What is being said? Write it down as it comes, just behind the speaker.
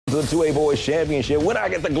the 2A Boys Championship. When I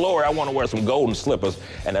get the glory, I want to wear some golden slippers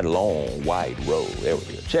and that long white robe. There we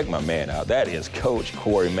go. Check my man out. That is Coach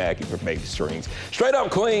Corey Mackey for Baby Strings. Straight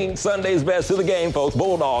up clean, Sunday's best to the game, folks.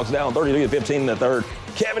 Bulldogs down 33-15 in the third.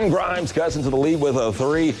 Kevin Grimes cuts into the lead with a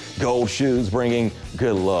 3. Gold shoes bringing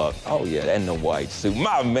good luck. Oh, yeah, and the white suit.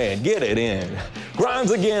 My man, get it in.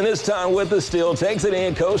 Grimes again, this time with the steal. Takes it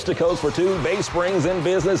in coast to coast for 2. Bay Springs in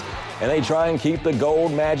business, and they try and keep the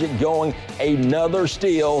gold magic going. Another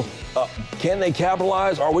steal. Can they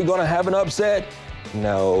capitalize? Are we going to have an upset?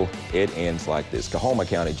 No, it ends like this. Coahoma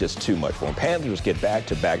County just too much for them. Panthers get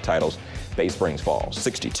back-to-back titles. Bay Springs falls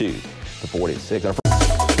 62-46.